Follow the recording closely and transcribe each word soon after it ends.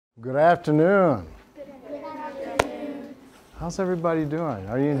Good afternoon. Good afternoon. How's everybody doing?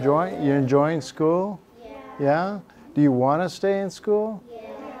 Are you enjoying school? Yeah. Yeah? Do you want to stay in school?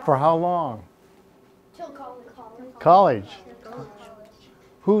 Yeah. For how long? Till college. College.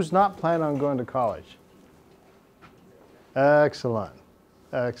 Who's not planning on going to college? Excellent.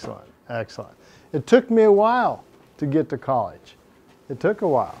 Excellent. Excellent. It took me a while to get to college. It took a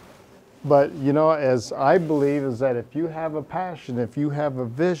while. But, you know, as I believe is that if you have a passion, if you have a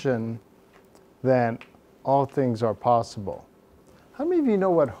vision, then all things are possible. How many of you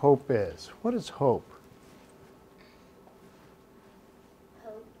know what hope is? What is hope?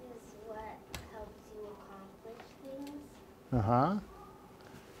 Hope is what helps you accomplish things. Uh-huh.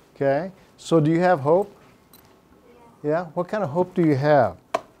 Okay. So do you have hope? Yeah. Yeah? What kind of hope do you have?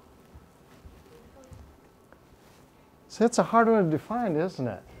 See, that's a hard one to define, isn't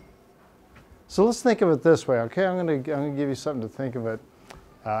it? So let's think of it this way, okay? I'm going to give you something to think of it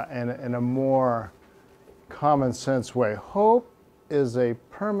in a more common sense way. Hope is a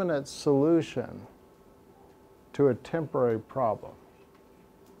permanent solution to a temporary problem.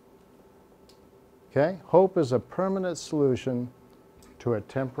 Okay? Hope is a permanent solution to a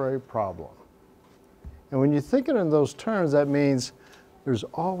temporary problem. And when you think it in those terms, that means there's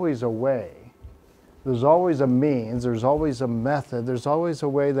always a way. There's always a means. There's always a method. There's always a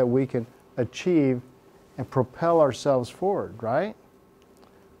way that we can achieve and propel ourselves forward, right?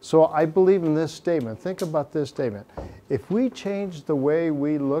 So I believe in this statement. Think about this statement. If we change the way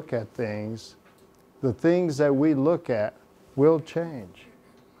we look at things, the things that we look at will change.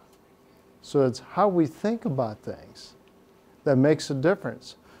 So it's how we think about things that makes a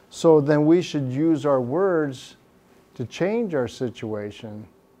difference. So then we should use our words to change our situation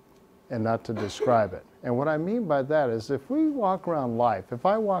and not to describe it. And what I mean by that is if we walk around life, if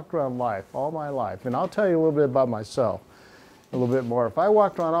I walked around life all my life, and I'll tell you a little bit about myself, a little bit more. If I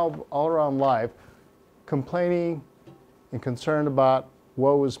walked around all around life complaining and concerned about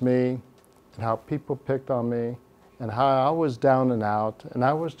woe is me and how people picked on me and how I was down and out and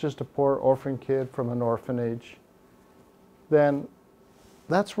I was just a poor orphan kid from an orphanage, then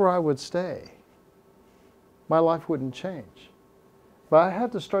that's where I would stay. My life wouldn't change. But I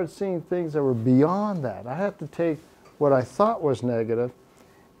had to start seeing things that were beyond that. I had to take what I thought was negative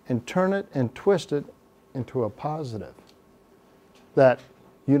and turn it and twist it into a positive. That,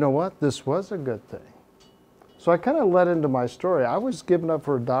 you know what, this was a good thing. So I kind of led into my story. I was given up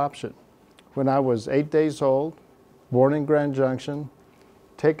for adoption when I was 8 days old, born in Grand Junction,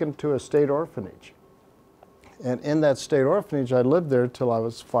 taken to a state orphanage. And in that state orphanage, I lived there till I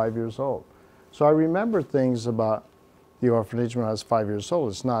was 5 years old. So I remember things about the orphanage when I was 5 years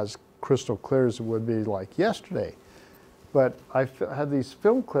old. It's not as crystal clear as it would be like yesterday. But I had these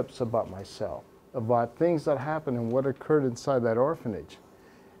film clips about myself, about things that happened and what occurred inside that orphanage.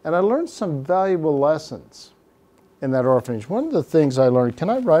 And I learned some valuable lessons in that orphanage. One of the things I learned, can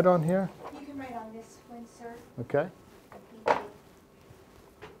I write on here? You can write on this one, sir. Okay. Thank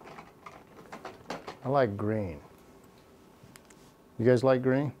you. I like green. You guys like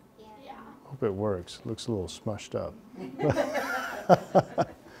green? Yeah. Hope it works. Looks a little smushed up.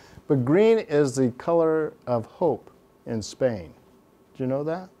 But green is the color of hope in Spain. Do you know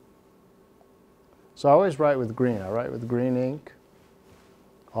that? So I always write with green. I write with green ink.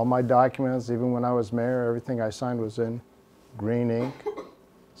 All my documents, even when I was mayor, everything I signed was in green ink.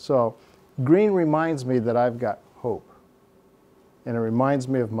 So green reminds me that I've got hope. And it reminds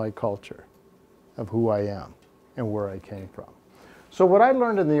me of my culture, of who I am and where I came from. So what I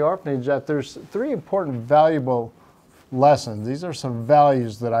learned in the orphanage, that there's 3 important valuable lessons. These are some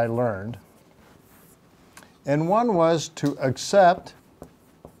values that I learned. And one was to accept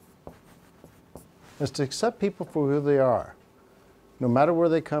people for who they are. No matter where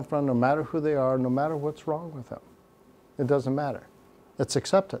they come from, no matter who they are, no matter what's wrong with them. It doesn't matter. It's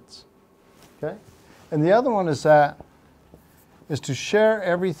acceptance. Okay? And the other one is to share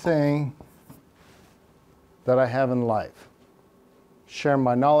everything that I have in life. Share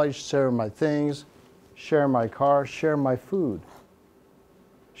my knowledge, share my things, share my car, share my food.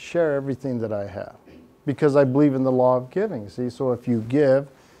 Share everything that I have. Because I believe in the law of giving, see? So if you give,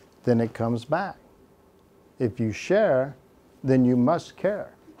 then it comes back. If you share, then you must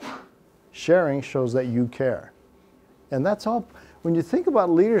care. Sharing shows that you care. And that's all. When you think about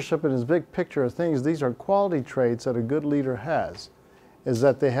leadership in its big picture of things, these are quality traits that a good leader has, is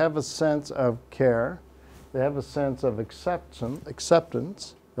that they have a sense of care, they have a sense of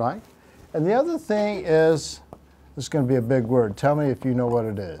acceptance, right? And the other thing is, this is going to be a big word. Tell me if you know what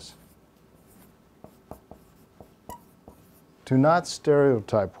it is. Do not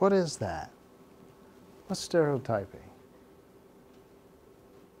stereotype. What is that? What's stereotyping?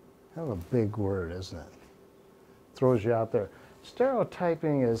 Kind of a big word, isn't it? Throws you out there.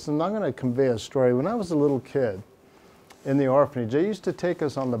 Stereotyping is, and I'm going to convey a story. When I was a little kid in the orphanage, they used to take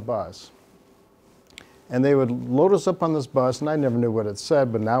us on the bus. And they would load us up on this bus, and I never knew what it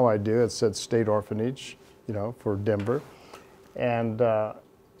said, but now I do. It said State Orphanage, you know, for Denver. And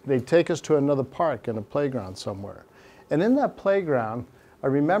they'd take us to another park and a playground somewhere. And in that playground, I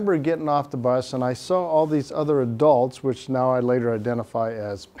remember getting off the bus, and I saw all these other adults, which now I later identify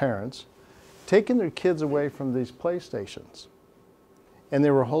as parents, taking their kids away from these playstations. And they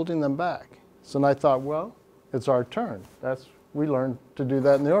were holding them back. So then I thought, well, it's our turn. We learned to do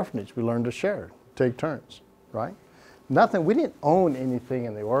that in the orphanage. We learned to share, take turns, right? We didn't own anything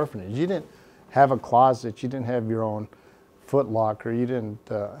in the orphanage. You didn't have a closet. You didn't have your own foot locker. You didn't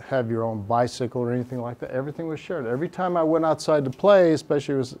have your own bicycle or anything like that. Everything was shared. Every time I went outside to play,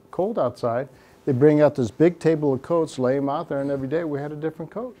 especially if it was cold outside, they'd bring out this big table of coats, lay them out there, and every day we had a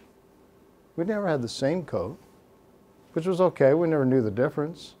different coat. We never had the same coat, which was okay. We never knew the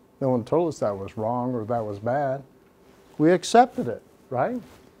difference. No one told us that was wrong or that was bad. We accepted it, right?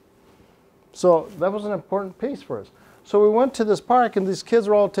 So that was an important piece for us. So we went to this park, and these kids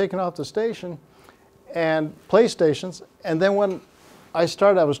were all taken off the station and playstations. And then when I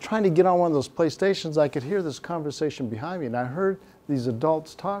was trying to get on one of those playstations, I could hear this conversation behind me, and I heard these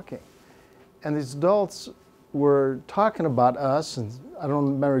adults talking. And these adults were talking about us, and I don't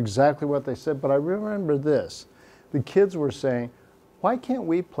remember exactly what they said, but I remember this. The kids were saying, why can't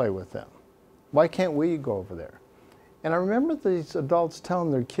we play with them? Why can't we go over there? And I remember these adults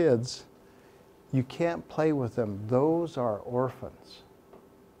telling their kids, you can't play with them. Those are orphans.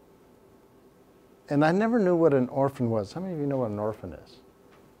 And I never knew what an orphan was. How many of you know what an orphan is?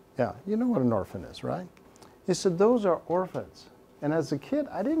 Yeah, you know what an orphan is, right? He said, those are orphans. And as a kid,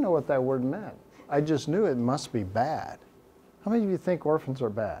 I didn't know what that word meant. I just knew it must be bad. How many of you think orphans are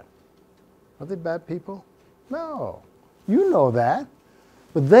bad? Are they bad people? No. You know that.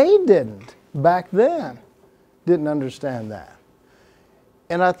 But they didn't back then. Didn't understand that.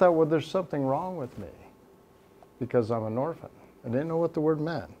 And I thought, well, there's something wrong with me because I'm an orphan. I didn't know what the word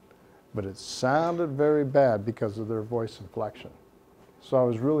meant, but it sounded very bad because of their voice inflection. So I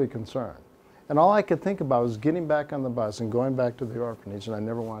was really concerned. And all I could think about was getting back on the bus and going back to the orphanage, and I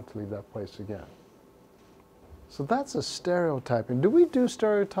never wanted to leave that place again. So that's a stereotyping. Do we do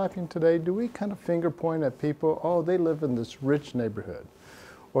stereotyping today? Do we kind of finger point at people? Oh, they live in this rich neighborhood.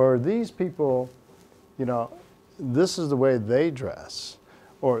 Or these people, you know, this is the way they dress.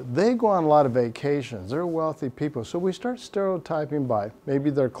 Or they go on a lot of vacations. They're wealthy people. So we start stereotyping by maybe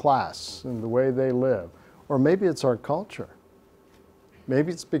their class and the way they live. Or maybe it's our culture.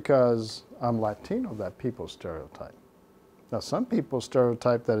 Maybe it's because I'm Latino that people stereotype. Now, some people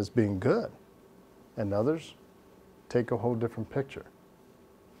stereotype that as being good, and others take a whole different picture.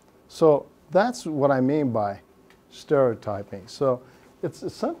 So that's what I mean by stereotyping. So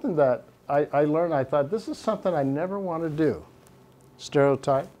it's something that I learned. I thought, this is something I never want to do.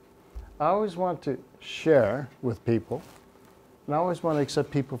 Stereotype. I always want to share with people, and I always want to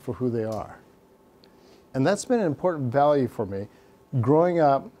accept people for who they are. And that's been an important value for me growing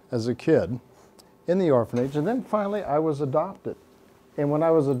up as a kid in the orphanage, and then finally I was adopted. And when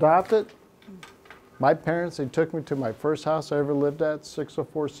I was adopted, my parents, they took me to my first house I ever lived at,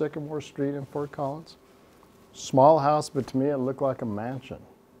 604 Sycamore Street in Fort Collins. Small house, but to me it looked like a mansion.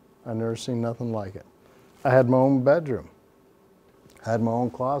 I'd never seen nothing like it. I had my own bedroom. I had my own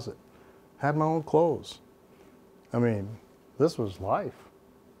closet. I had my own clothes. I mean, this was life.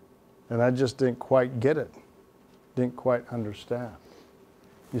 And I just didn't quite get it. Didn't quite understand.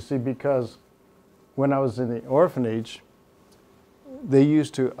 You see, because when I was in the orphanage, they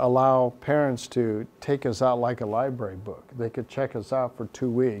used to allow parents to take us out like a library book. They could check us out for 2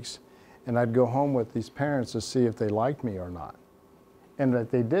 weeks, and I'd go home with these parents to see if they liked me or not. And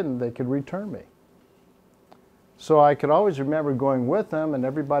if they didn't, they could return me. So I could always remember going with them and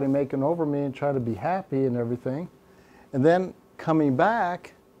everybody making over me and trying to be happy and everything. And then coming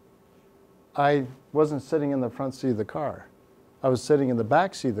back, I wasn't sitting in the front seat of the car. I was sitting in the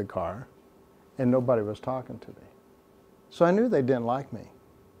back seat of the car, and nobody was talking to me. So I knew they didn't like me.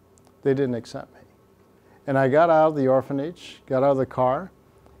 They didn't accept me. And I got out of the orphanage, got out of the car,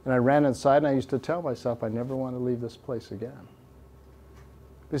 and I ran inside, and I used to tell myself I never want to leave this place again.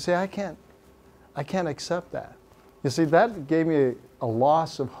 You see, I can't accept that. You see, that gave me a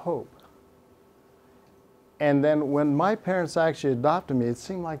loss of hope. And then when my parents actually adopted me, it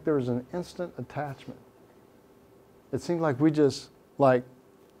seemed like there was an instant attachment. It seemed like we just, like,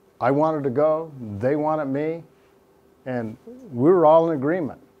 I wanted to go, they wanted me, and we were all in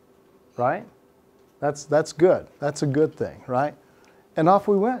agreement, right? That's good. That's a good thing, right? And off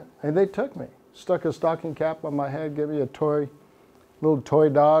we went, and they took me. Stuck a stocking cap on my head, gave me a little toy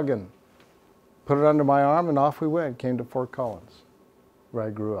dog, and put it under my arm, and off we went. Came to Fort Collins, where I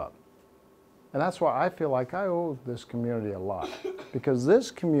grew up. And that's why I feel like I owe this community a lot, because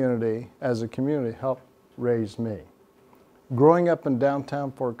this community, as a community, helped raise me. Growing up in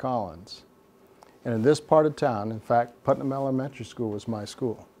downtown Fort Collins, and in this part of town, in fact, Putnam Elementary School was my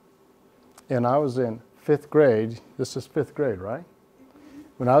school. And I was in 5th grade. This is 5th grade, right?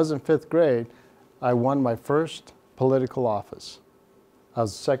 When I was in 5th grade, I won my first political office. I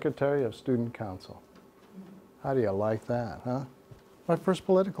was Secretary of Student Council. How do you like that, huh? My first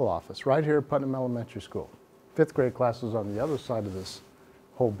political office, right here at Putnam Elementary School. 5th grade classes on the other side of this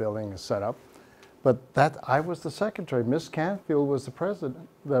whole building is set up. But I was the secretary. Miss Canfield was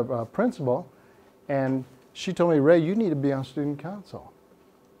the principal, and she told me, Ray, you need to be on student council.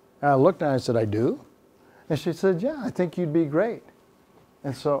 And I looked at her and I said, I do? And she said, yeah, I think you'd be great.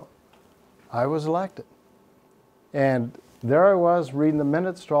 And so I was elected. And there I was reading the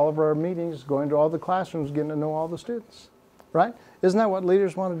minutes to all of our meetings, going to all the classrooms, getting to know all the students, right? Isn't that what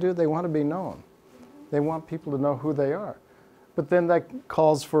leaders want to do? They want to be known. They want people to know who they are. But then that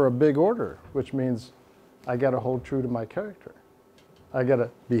calls for a big order, which means I got to hold true to my character. I got to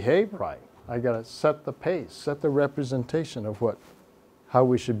behave right. I got to set the pace, set the representation of how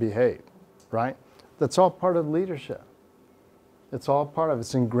we should behave, right? That's all part of leadership. It's all part of it.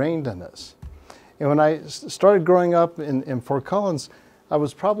 It's ingrained in us. And when I started growing up in Fort Collins, I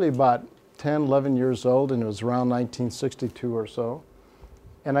was probably about 10, 11 years old, and it was around 1962 or so.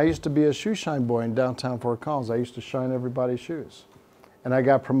 And I used to be a shoe shine boy in downtown Fort Collins. I used to shine everybody's shoes. And I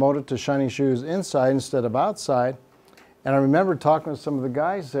got promoted to shining shoes inside instead of outside. And I remember talking to some of the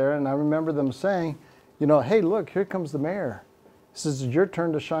guys there, and I remember them saying, you know, hey, look, here comes the mayor. He says, it's your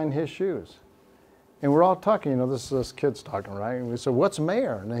turn to shine his shoes. And we're all talking, you know, this is us kids talking, right? And we said, what's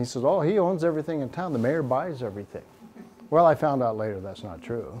mayor? And he says, oh, he owns everything in town. The mayor buys everything. Well, I found out later that's not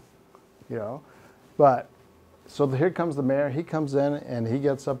true, you know. But, so here comes the mayor. He comes in, and he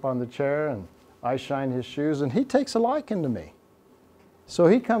gets up on the chair, and I shine his shoes, and he takes a liking to me. So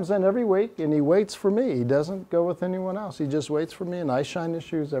he comes in every week, and he waits for me. He doesn't go with anyone else. He just waits for me, and I shine his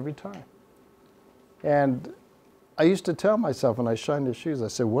shoes every time. And I used to tell myself when I shined his shoes, I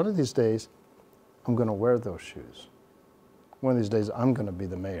said, one of these days, I'm going to wear those shoes. One of these days, I'm going to be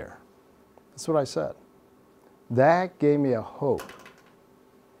the mayor. That's what I said. That gave me a hope.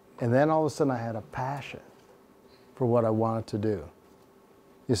 And then all of a sudden, I had a passion for what I wanted to do.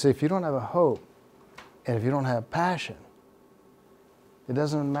 You see, if you don't have a hope, and if you don't have passion, it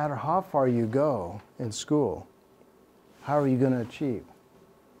doesn't matter how far you go in school, how are you going to achieve?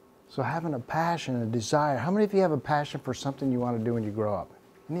 So having a passion, a desire. How many of you have a passion for something you want to do when you grow up?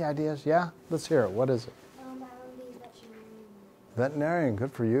 Any ideas? Yeah? Let's hear it. What is it? I want to be a veterinarian. Veterinarian.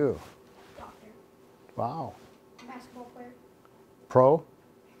 Good for you. Doctor. Wow. Basketball player. Pro?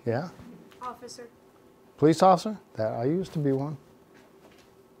 Yeah? Officer. Police officer? I used to be one.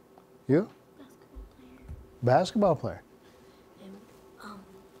 You? Basketball player. Basketball player.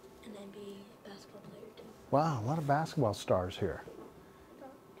 And NBA basketball player too. Wow, a lot of basketball stars here.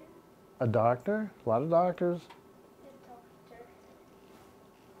 Doctor. A doctor? A lot of doctors. A doctor.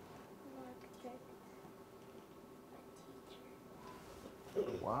 An architect. A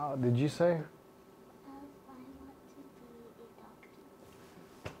teacher. Wow, did you say? I want to be a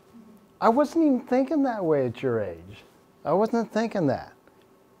doctor. I wasn't even thinking that way at your age. I wasn't thinking that.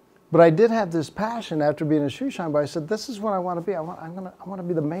 But I did have this passion after being a shoe shine boy. I said, this is what I want to be. I want to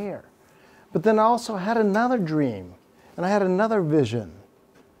be the mayor. But then I also had another dream, and I had another vision,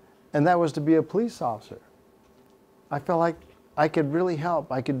 and that was to be a police officer. I felt like I could really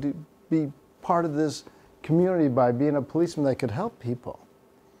help. I could be part of this community by being a policeman that could help people.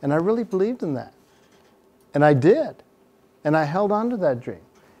 And I really believed in that. And I did. And I held on to that dream.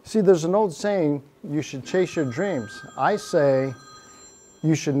 See, there's an old saying, you should chase your dreams. I say,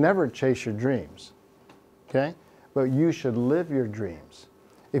 you should never chase your dreams, okay? But you should live your dreams.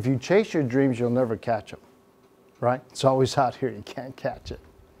 If you chase your dreams, you'll never catch them, right? It's always out here, you can't catch it,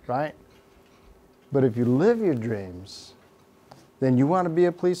 right? But if you live your dreams, then you want to be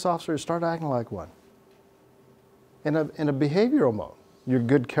a police officer, start acting like one. In a behavioral mode, your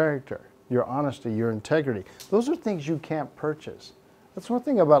good character, your honesty, your integrity. Those are things you can't purchase. That's one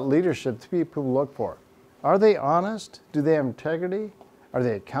thing about leadership that people look for. Are they honest? Do they have integrity? Are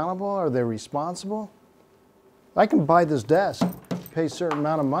they accountable? Are they responsible? I can buy this desk, pay a certain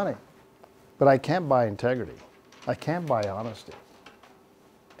amount of money, but I can't buy integrity. I can't buy honesty.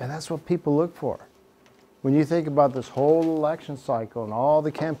 And that's what people look for. When you think about this whole election cycle and all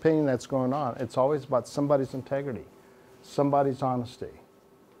the campaigning that's going on, it's always about somebody's integrity, somebody's honesty.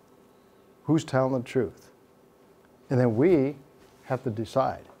 Who's telling the truth? And then we have to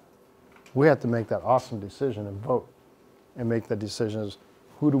decide. We have to make that awesome decision and vote and make the decisions.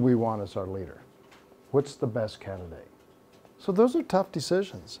 Who do we want as our leader? What's the best candidate? So those are tough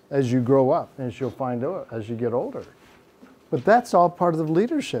decisions as you grow up, as you'll find out as you get older. But that's all part of the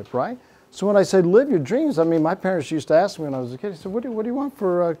leadership, right? So when I say live your dreams, I mean, my parents used to ask me when I was a kid, they said, what do you want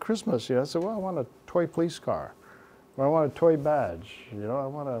for Christmas? You know, I said, well, I want a toy police car, or I want a toy badge, you know, I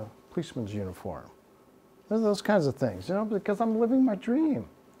want a policeman's uniform. Those kinds of things, you know, because I'm living my dream.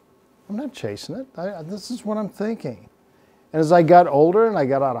 I'm not chasing it. This is what I'm thinking. And as I got older and I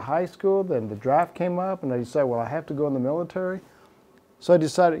got out of high school, then the draft came up and I decided, well, I have to go in the military. So I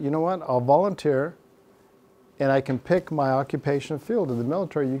decided, you know what, I'll volunteer and I can pick my occupation field. In the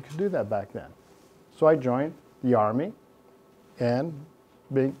military, you could do that back then. So I joined the Army and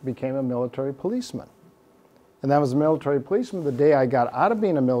became a military policeman. And that was a military policeman. The day I got out of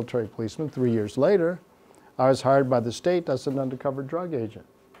being a military policeman, 3 years later, I was hired by the state as an undercover drug agent.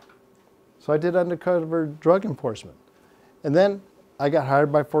 So I did undercover drug enforcement. And then I got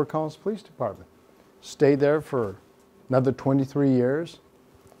hired by Fort Collins Police Department. Stayed there for another 23 years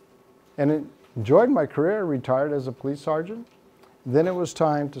and enjoyed my career, retired as a police sergeant. Then it was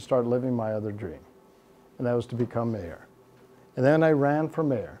time to start living my other dream, and that was to become mayor. And then I ran for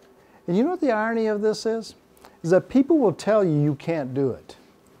mayor. And you know what the irony of this is? Is that people will tell you you can't do it.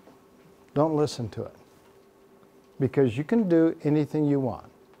 Don't listen to it. Because you can do anything you want.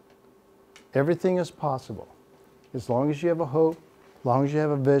 Everything is possible. As long as you have a hope, as long as you have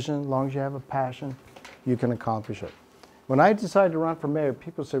a vision, as long as you have a passion, you can accomplish it. When I decided to run for mayor,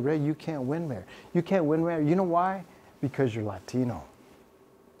 people say, Ray, you can't win mayor. You can't win mayor. You know why? Because you're Latino.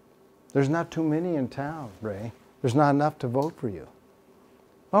 There's not too many in town, Ray. There's not enough to vote for you.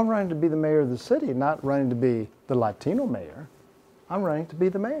 I'm running to be the mayor of the city, not running to be the Latino mayor. I'm running to be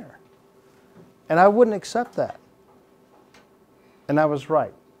the mayor. And I wouldn't accept that. And I was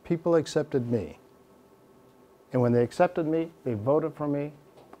right. People accepted me. And when they accepted me, they voted for me.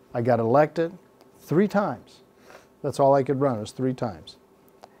 I got elected 3 times. That's all I could run, was 3 times.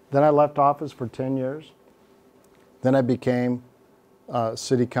 Then I left office for 10 years. Then I became a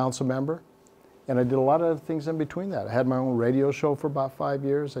city council member. And I did a lot of other things in between that. I had my own radio show for about 5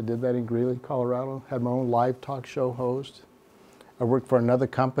 years. I did that in Greeley, Colorado. Had my own live talk show host. I worked for another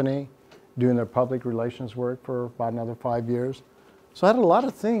company doing their public relations work for about another 5 years. So I had a lot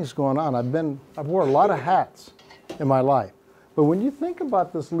of things going on. I've wore a lot of hats in my life. But when you think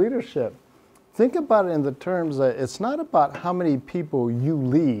about this leadership, think about it in the terms that it's not about how many people you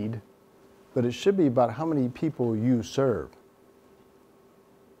lead, but it should be about how many people you serve.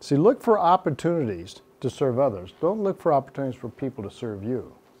 See, look for opportunities to serve others. Don't look for opportunities for people to serve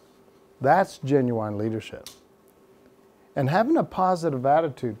you. That's genuine leadership. And having a positive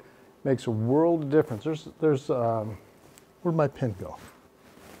attitude makes a world of difference. Where'd my pen go?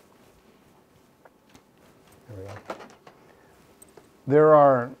 There we go. There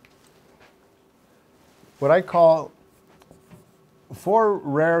are what I call 4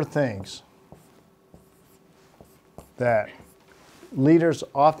 rare things that leaders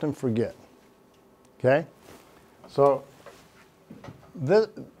often forget. Okay? So this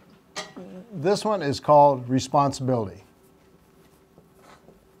one is called responsibility.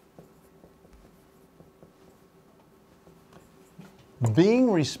 Being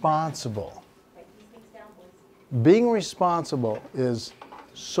responsible. Being responsible is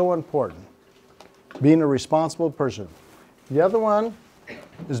so important. Being a responsible person. The other one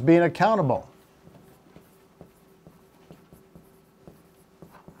is being accountable.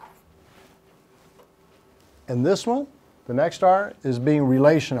 And this one, the next R, is being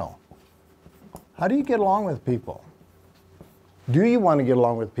relational. How do you get along with people? Do you want to get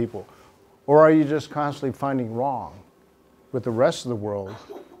along with people? Or are you just constantly finding wrong with the rest of the world,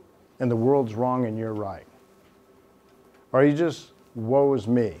 and the world's wrong and you're right? Or are you just, woe is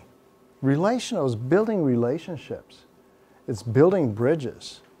me? Relational is building relationships. It's building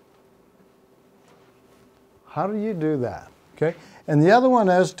bridges. How do you do that? Okay? And the other one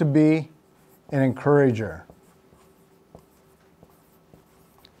is to be an encourager.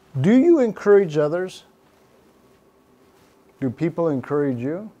 Do you encourage others? Do people encourage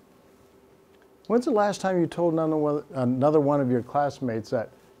you? When's the last time you told another one of your classmates that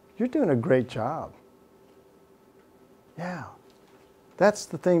you're doing a great job? Yeah, that's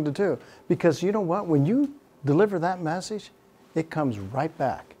the thing to do. Because you know what? When you deliver that message, it comes right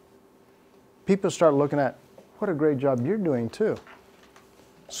back. People start looking at, what a great job you're doing too.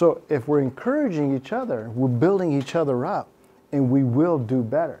 So if we're encouraging each other, we're building each other up, and we will do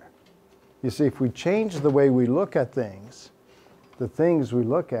better. You see, if we change the way we look at things, the things we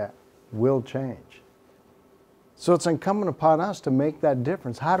look at will change. So it's incumbent upon us to make that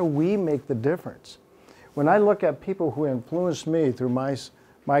difference. How do we make the difference? When I look at people who influenced me through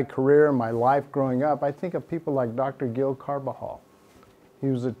my career, my life growing up, I think of people like Dr. Gil Carbajal. He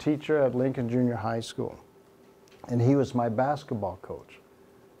was a teacher at Lincoln Junior High School, and he was my basketball coach.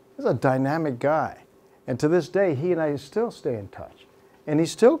 He's a dynamic guy. And to this day, he and I still stay in touch. And he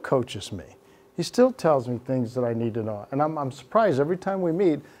still coaches me. He still tells me things that I need to know. And I'm surprised every time we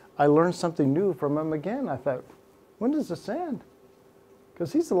meet, I learn something new from him again. I thought, when does this end?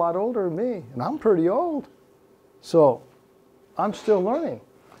 Because he's a lot older than me, and I'm pretty old. So I'm still learning.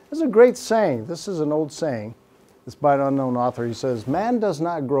 There's a great saying. This is an old saying. It's by an unknown author. He says, man does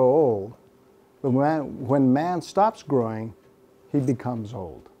not grow old, but when man stops growing, he becomes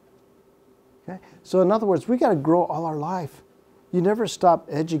old. Okay? So in other words, we got to grow all our life. You never stop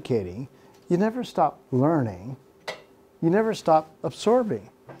educating. You never stop learning. You never stop absorbing.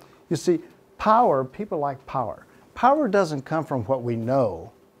 You see, power, people like power. Power doesn't come from what we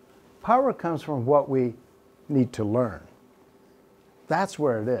know. Power comes from what we need to learn. That's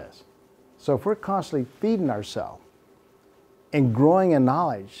where it is. So if we're constantly feeding ourselves and growing in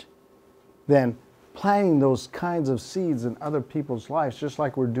knowledge, then planting those kinds of seeds in other people's lives, just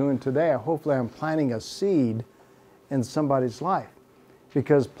like we're doing today, hopefully I'm planting a seed in somebody's life.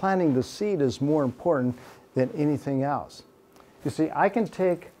 Because planting the seed is more important than anything else. You see, I can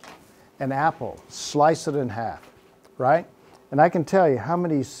take an apple, slice it in half, right? And I can tell you how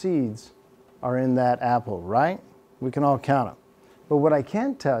many seeds are in that apple, right? We can all count them. But what I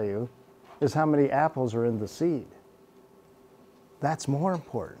can't tell you is how many apples are in the seed. That's more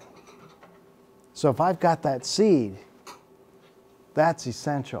important. So if I've got that seed, that's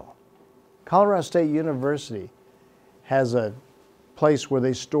essential. Colorado State University has a place where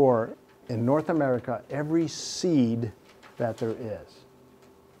they store in North America every seed that there is.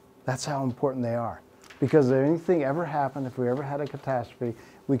 That's how important they are. Because if anything ever happened, if we ever had a catastrophe,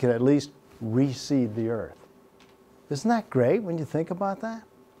 we could at least reseed the earth. Isn't that great when you think about that?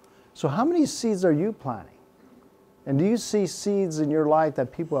 So how many seeds are you planting? And do you see seeds in your life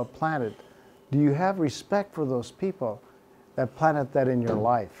that people have planted? Do you have respect for those people that planted that in your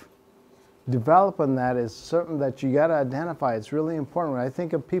life? Developing that is something that you got to identify. It's really important. When I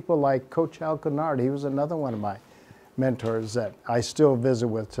think of people like Coach Al Kennard, he was another one of my mentors that I still visit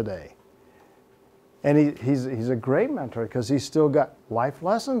with today. And he's a great mentor because he's still got life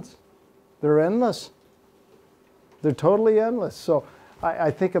lessons. They're endless. They're totally endless. So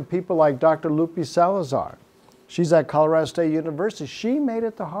I think of people like Dr. Lupe Salazar. She's at Colorado State University. She made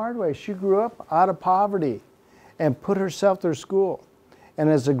it the hard way. She grew up out of poverty and put herself through school. And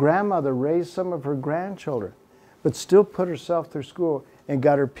as a grandmother, raised some of her grandchildren, but still put herself through school and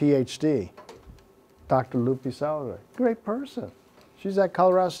got her PhD. Dr. Lupe Salazar, great person. She's at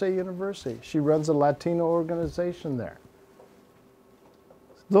Colorado State University. She runs a Latino organization there.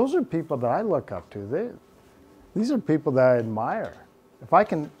 Those are people that I look up to. These are people that I admire. If I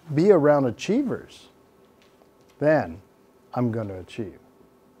can be around achievers, then I'm going to achieve.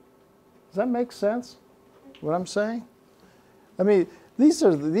 Does that make sense, what I'm saying? I mean, these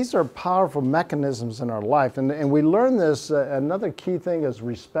are powerful mechanisms in our life. And we learn this, another key thing is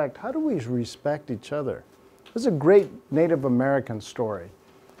respect. How do we respect each other? There's a great Native American story.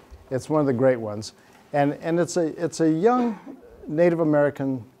 It's one of the great ones. And it's a young Native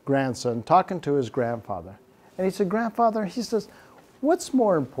American grandson talking to his grandfather. And he said, "Grandfather," he says, "what's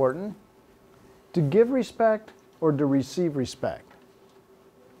more important, to give respect or to receive respect?"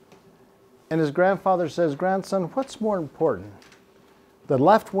 And his grandfather says, "Grandson, what's more important, the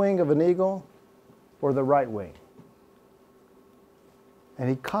left wing of an eagle or the right wing?" And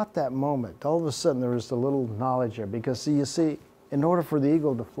he caught that moment. All of a sudden, there was a little knowledge there. Because, you see, in order for the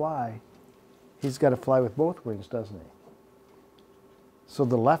eagle to fly, he's got to fly with both wings, doesn't he? So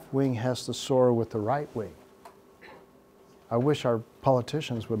the left wing has to soar with the right wing. I wish our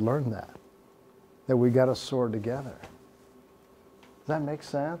politicians would learn that we got to soar together. Does that make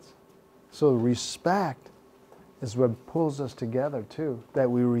sense? So respect is what pulls us together too,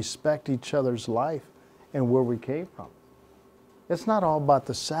 that we respect each other's life and where we came from. It's not all about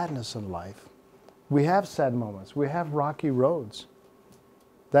the sadness of life. We have sad moments. We have rocky roads.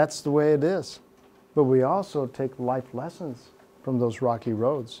 That's the way it is. But we also take life lessons from those rocky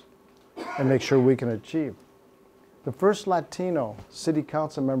roads and make sure we can achieve. The first Latino city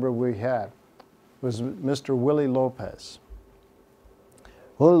council member we had was Mr. Willie Lopez.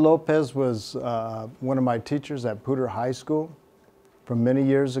 Willie Lopez was one of my teachers at Putnam High School from many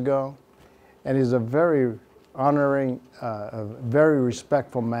years ago. And he's a very honoring, a very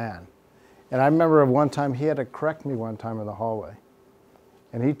respectful man. And I remember one time he had to correct me one time in the hallway.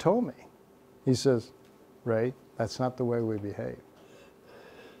 And he told me, he says, Ray, that's not the way we behave.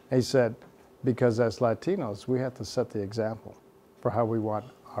 He said, because as Latinos, we have to set the example for how we want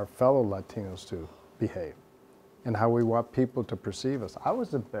our fellow Latinos to behave and how we want people to perceive us. I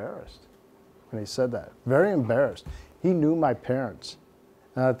was embarrassed when he said that, very embarrassed. He knew my parents.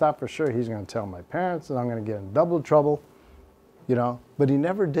 And I thought for sure he's going to tell my parents and I'm going to get in double trouble, you know, but he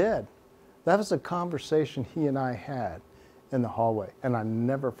never did. That was a conversation he and I had in the hallway, and I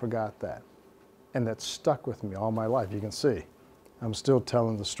never forgot that. And that stuck with me all my life. You can see, I'm still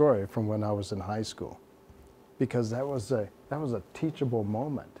telling the story from when I was in high school, because that was a teachable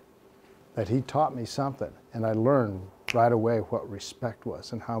moment, that he taught me something, and I learned right away what respect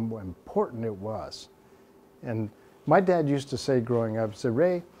was and how important it was. And my dad used to say growing up, he said,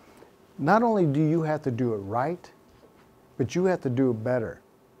 Ray, not only do you have to do it right, but you have to do it better.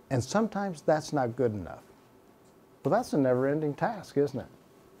 And sometimes that's not good enough. Well, that's a never-ending task, isn't it?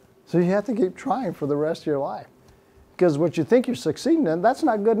 So you have to keep trying for the rest of your life. Because what you think you're succeeding in, that's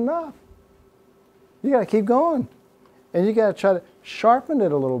not good enough. You got to keep going. And you got to try to sharpen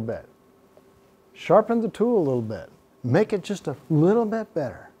it a little bit. Sharpen the tool a little bit. Make it just a little bit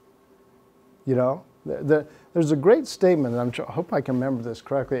better. You know, there's a great statement, and I hope I can remember this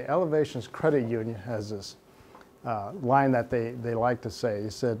correctly. Elevation's Credit Union has this line that they like to say. He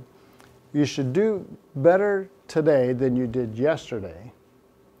said, you should do better today than you did yesterday,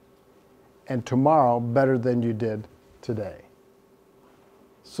 and tomorrow better than you did today.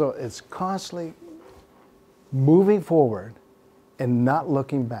 So it's constantly moving forward and not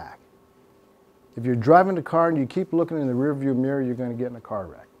looking back. If you're driving the car and you keep looking in the rearview mirror, you're going to get in a car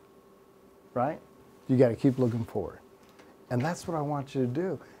wreck, right? You got to keep looking forward. And that's what I want you to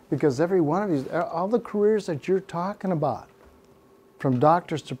do, because every one of these, all the careers that you're talking about, from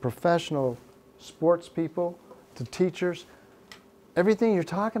doctors to professional sports people to teachers, everything you're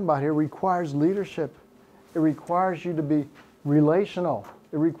talking about here requires leadership. It requires you to be relational.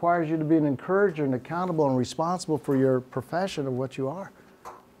 It requires you to be an encourager and accountable and responsible for your profession of what you are.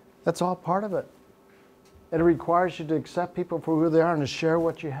 That's all part of it. And it requires you to accept people for who they are and to share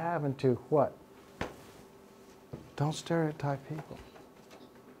what you have and to what? Don't stereotype people.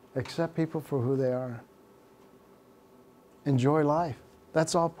 Accept people for who they are. Enjoy life.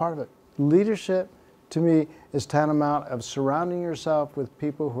 That's all part of it. Leadership, to me, is tantamount of surrounding yourself with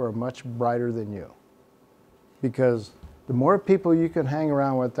people who are much brighter than you. Because the more people you can hang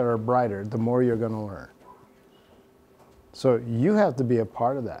around with that are brighter, the more you're going to learn. So you have to be a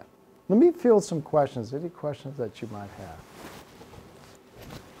part of that. Let me field some questions. Any questions that you might have?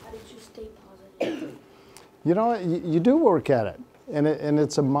 How did you stay positive? You know, you do work at it, and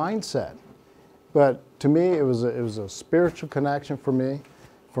it's a mindset. But to me, it was a spiritual connection for me.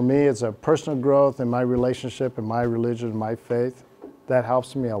 For me, it's a personal growth in my relationship and my religion and my faith. That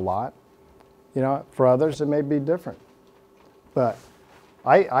helps me a lot. You know, for others, it may be different. But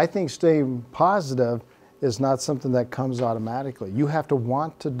I think staying positive is not something that comes automatically. You have to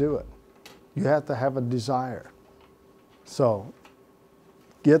want to do it. You have to have a desire. So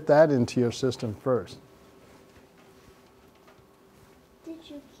get that into your system first. Did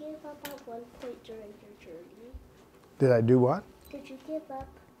you give up at one point during your journey? Did I do what? Did you give up?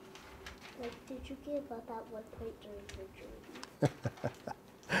 Like, did you give up at one point during your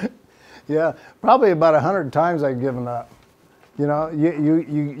journey? Yeah, probably about 100 times I've given up. You know,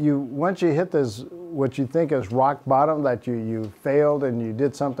 you once you hit this, what you think is rock bottom, that you failed and you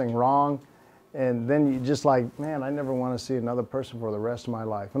did something wrong, and then you just like, man, I never want to see another person for the rest of my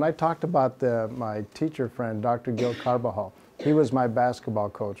life. When I talked about my teacher friend, Dr. Gil Carbajal, he was my basketball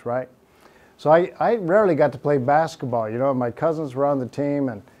coach, right? So I rarely got to play basketball. You know, my cousins were on the team,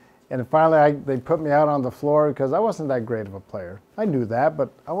 and finally they put me out on the floor because I wasn't that great of a player. I knew that,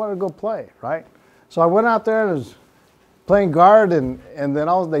 but I wanted to go play, right? So I went out there and was playing guard, and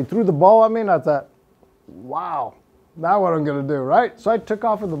then they threw the ball at me, and I thought, wow, now what I'm going to do, right? So I took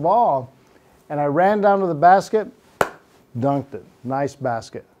off with the ball, and I ran down to the basket, dunked it. Nice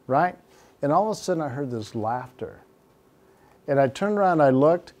basket, right? And all of a sudden I heard this laughter. And I turned around, I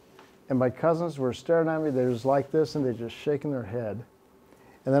looked, and my cousins were staring at me. They was like this, and they just shaking their head.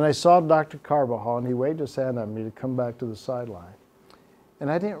 And then I saw Dr. Carbajal, and he waved his hand at me to come back to the sideline.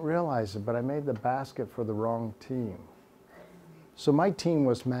 And I didn't realize it, but I made the basket for the wrong team. So my team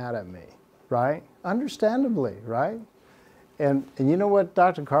was mad at me, right? Understandably, right? And you know what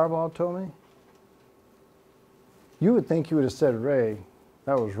Dr. Carbajal told me? You would think he would have said, Ray,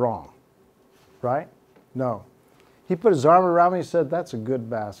 that was wrong, right? No. He put his arm around me and said, that's a good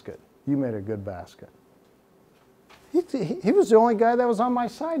basket. You made a good basket. He was the only guy that was on my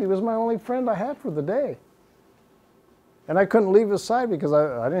side. He was my only friend I had for the day. And I couldn't leave his side because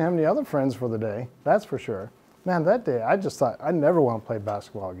I didn't have any other friends for the day, that's for sure. Man, that day, I just thought, I never want to play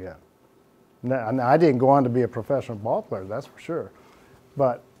basketball again. Now, I didn't go on to be a professional ball player, that's for sure.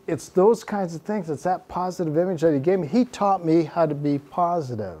 But it's those kinds of things, it's that positive image that he gave me. He taught me how to be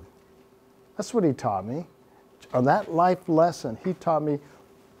positive. That's what he taught me. On that life lesson, he taught me,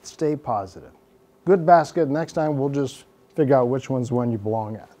 stay positive. Good basket, next time we'll just figure out which one's the one you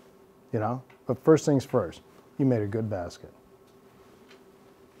belong at, you know? But first things first, you made a good basket.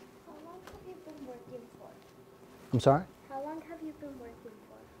 How long have you been working for? I'm sorry? How long have you been working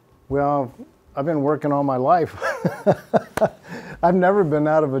for? Well, I've been working all my life. I've never been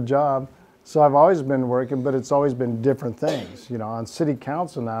out of a job, so I've always been working, but it's always been different things. You know, on city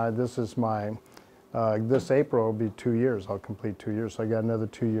council now, this is my, this April will be 2 years. I'll complete 2 years, so I got another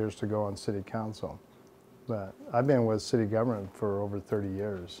 2 years to go on city council. But I've been with city government for over 30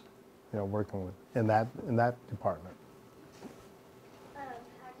 years, you know, working with, in that department. How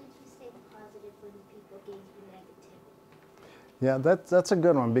did you stay positive when people gave you negativity? Yeah, that's a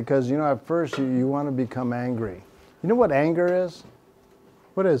good one because, you know, at first you want to become angry. You know what anger is?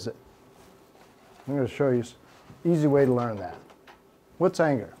 What is it? I'm going to show you an easy way to learn that. What's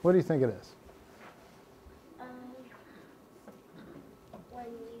anger? What do you think it is? When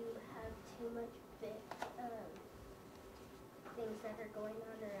you have too much things that are going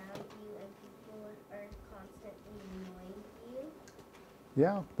on around you and people are constantly annoying you.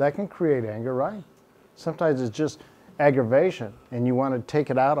 Yeah, that can create anger, right? Sometimes it's just aggravation and you want to take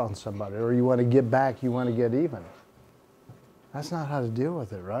it out on somebody or you want to get back, you want to get even. That's not how to deal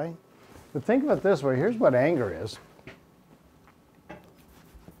with it, right? But think of it this way, here's what anger is.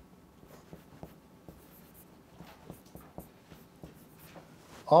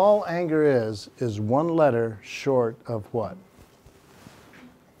 All anger is one letter short of what?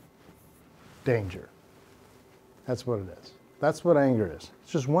 Danger. That's what it is. That's what anger is.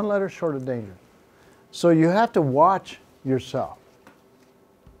 It's just one letter short of danger. So you have to watch yourself.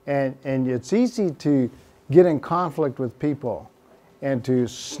 And it's easy to get in conflict with people and to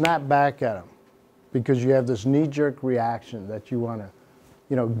snap back at them because you have this knee-jerk reaction that you want to,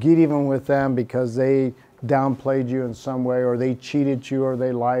 you know, get even with them because they downplayed you in some way or they cheated you or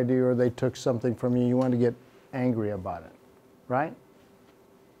they lied to you or they took something from you. You want to get angry about it, right?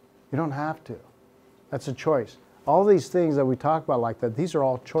 You don't have to. That's a choice. All these things that we talk about like that, these are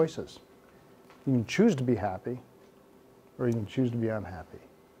all choices. You can choose to be happy or you can choose to be unhappy,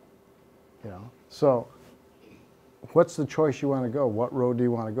 you know? So what's the choice you want to go? What road do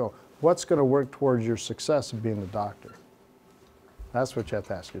you want to go? What's going to work towards your success of being a doctor? That's what you have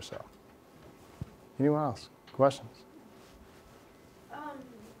to ask yourself. Anyone else? Questions?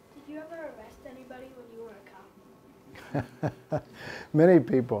 Did you ever arrest anybody when you were a cop? Many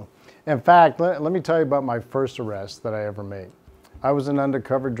people. In fact, let me tell you about my first arrest that I ever made. I was an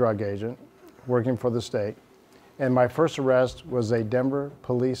undercover drug agent working for the state, and my first arrest was a Denver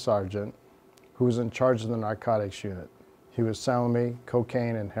police sergeant who was in charge of the narcotics unit. He was selling me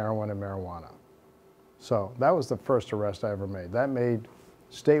cocaine and heroin and marijuana. So that was the first arrest I ever made. That made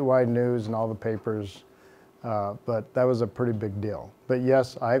statewide news and all the papers, but that was a pretty big deal. But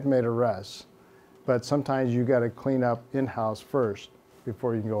yes, I've made arrests, but sometimes you got to clean up in-house first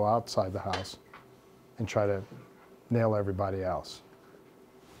before you can go outside the house and try to nail everybody else.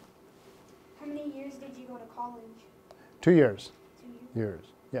 How many years did you go to college? 2 years. 2 years? Years,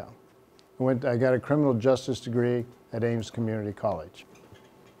 yeah. I got a criminal justice degree at Ames Community College.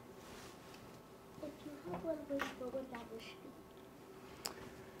 If you had one wish, what would that wish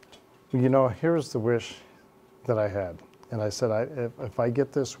be? You know, here's the wish that I had. And I said, if I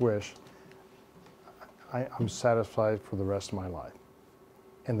get this wish, I'm satisfied for the rest of my life.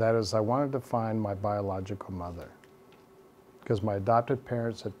 And that is, I wanted to find my biological mother because my adopted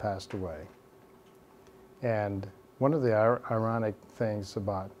parents had passed away. And one of the ironic things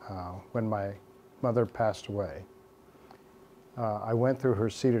about when my mother passed away, I went through her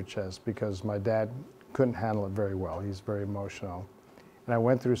cedar chest because my dad couldn't handle it very well. He's very emotional. And I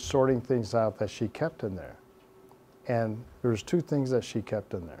went through sorting things out that she kept in there. And there was 2 things that she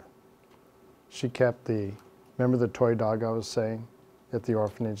kept in there. She kept remember the toy dog I was saying at the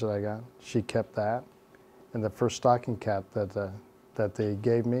orphanage that I got? She kept that. And the first stocking cap that they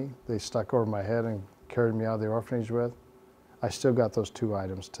gave me, they stuck over my head and carried me out of the orphanage with. I still got those 2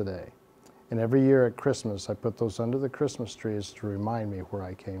 items today. And every year at Christmas, I put those under the Christmas trees to remind me where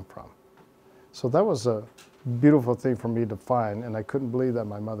I came from. So that was a beautiful thing for me to find, and I couldn't believe that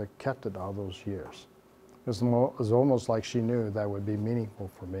my mother kept it all those years. It was almost like she knew that would be meaningful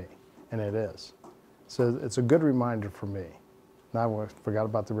for me, and it is. So it's a good reminder for me. Now I forgot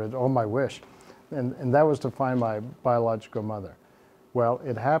about the original, oh, my wish. And that was to find my biological mother. Well,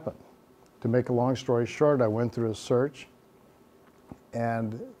 it happened. To make a long story short, I went through a search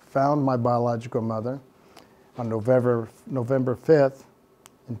and found my biological mother on November 5th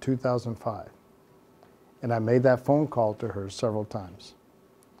in 2005. And I made that phone call to her several times.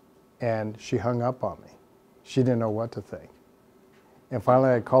 And she hung up on me. She didn't know what to think. And finally,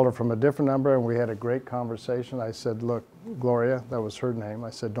 I called her from a different number, and we had a great conversation. I said, look, Gloria, that was her name. I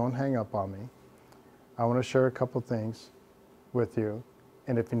said, don't hang up on me. I want to share a couple things with you.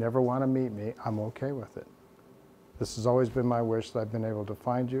 And if you never want to meet me, I'm okay with it. This has always been my wish that I've been able to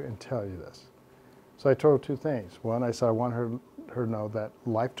find you and tell you this. So I told her two things. One, I said I want her to know that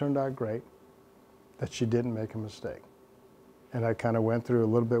life turned out great, that she didn't make a mistake. And I kind of went through a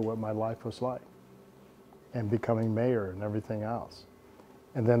little bit what my life was like and becoming mayor and everything else.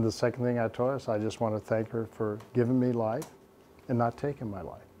 And then the second thing I told her is I just want to thank her for giving me life and not taking my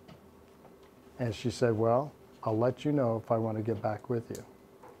life. And she said, well, I'll let you know if I want to get back with you.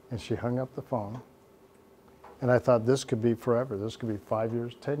 And she hung up the phone. And I thought this could be forever. This could be 5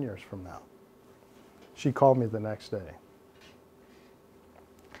 years, 10 years from now. She called me the next day.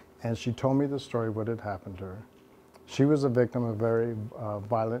 And she told me the story, what had happened to her. She was a victim of a very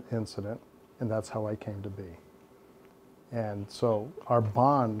violent incident, and that's how I came to be. And so our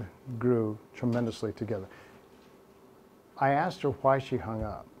bond grew tremendously together. I asked her why she hung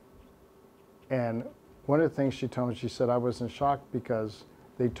up. And one of the things she told me, she said, I was in shock because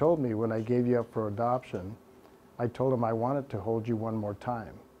they told me when I gave you up for adoption, I told them I wanted to hold you one more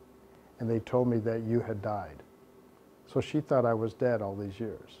time. And they told me that you had died. So she thought I was dead all these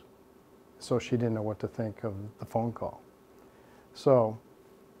years. So she didn't know what to think of the phone call. So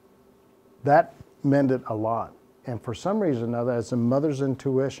that meant it a lot. And for some reason or another, as a mother's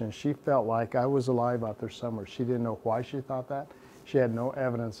intuition, she felt like I was alive out there somewhere. She didn't know why she thought that. She had no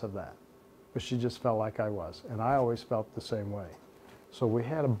evidence of that. But she just felt like I was. And I always felt the same way. So we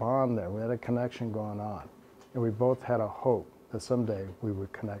had a bond there. We had a connection going on. And we both had a hope that someday we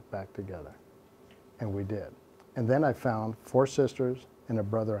would connect back together. And we did. And then I found 4 sisters and a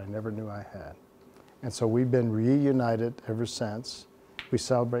brother I never knew I had. And so we've been reunited ever since. We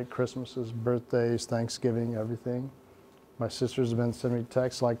celebrate Christmases, birthdays, Thanksgiving, everything. My sisters have been sending me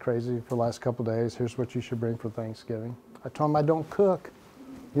texts like crazy for the last couple of days. Here's what you should bring for Thanksgiving. I told them I don't cook.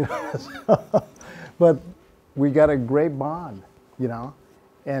 You know? But we got a great bond, you know?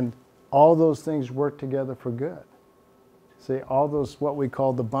 And all those things work together for good. See, all those, what we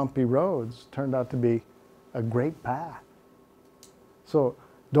call the bumpy roads, turned out to be a great path. So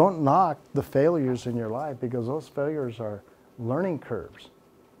don't knock the failures in your life, because those failures are learning curves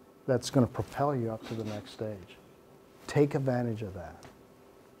that's going to propel you up to the next stage. Take advantage of that.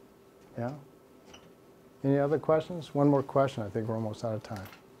 Yeah? Any other questions? One more question. I think we're almost out of time.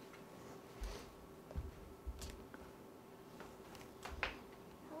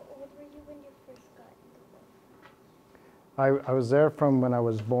 How old were you when you first got in the world? I was there from when I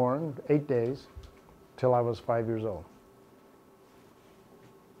was born, 8 days, till I was 5 years old.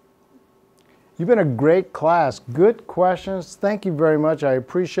 You've been a great class. Good questions. Thank you very much. I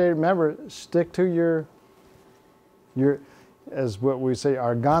appreciate it. Remember, stick to your as what we say,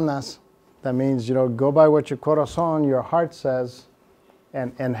 our ganas. That means, you know, go by what your corazón, your heart says,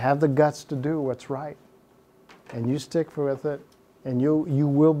 and have the guts to do what's right. And you stick with it, and you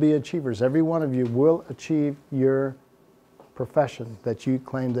will be achievers. Every one of you will achieve your profession that you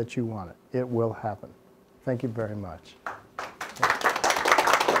claim that you want it. It will happen. Thank you very much.